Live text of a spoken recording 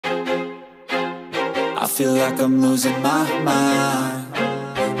feel like I'm losing my mind.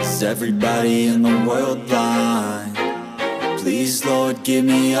 Is everybody in the world blind? Please, Lord, give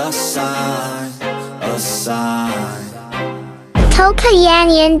me a sign, a sign.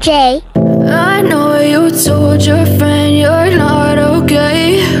 Tocalifeworld J. I know you told your friend you're not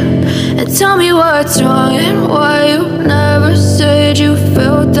okay, and tell me what's wrong and why you never said you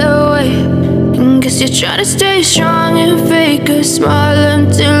felt that way. And guess you're trying to stay strong and fake a smile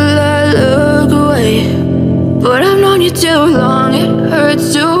until I look away. But I've known you too long, it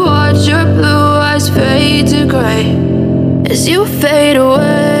hurts to watch your blue eyes fade to gray as you fade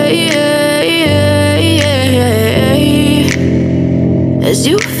away, as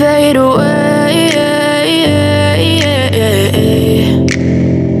you fade away.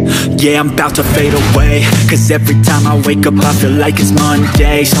 Yeah, I'm about to fade away, cause every time I wake up I feel like it's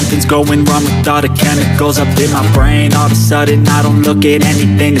Monday. Something's going wrong with all the chemicals up in my brain. All of a sudden I don't look at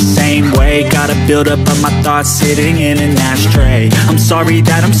anything the same way. Gotta build up of my thoughts sitting in an ashtray. I'm sorry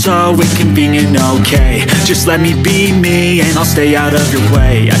that I'm so inconvenient, okay. Just let me be me and I'll stay out of your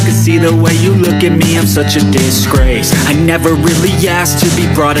way. I can see the way you look at me, I'm such a disgrace. I never really asked to be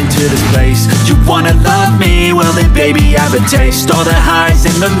brought into this place. You wanna love me? Well then baby, have a taste. All the highs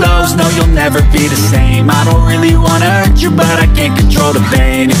and the lows, no, you'll never be the same. I don't really wanna hurt you, but I can't control the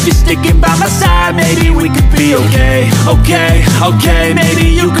pain. If you're sticking by my side, maybe we could be okay. Okay, okay, maybe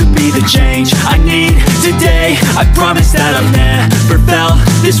you could be the change I need today. I promise that I've never felt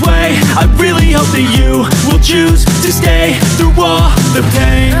this way. I really hope that you will choose to stay through all the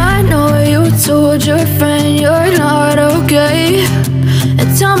pain. I know you told your friend you're not okay, and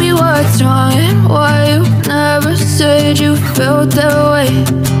tell me what's wrong and why you never said you felt that way.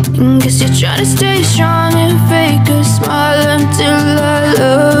 And guess you're trying to stay strong and fake a smile until I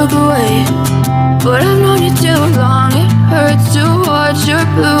look away. But I've known you too long, it hurts to watch your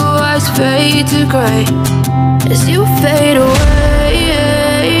blue eyes fade to gray as you fade away.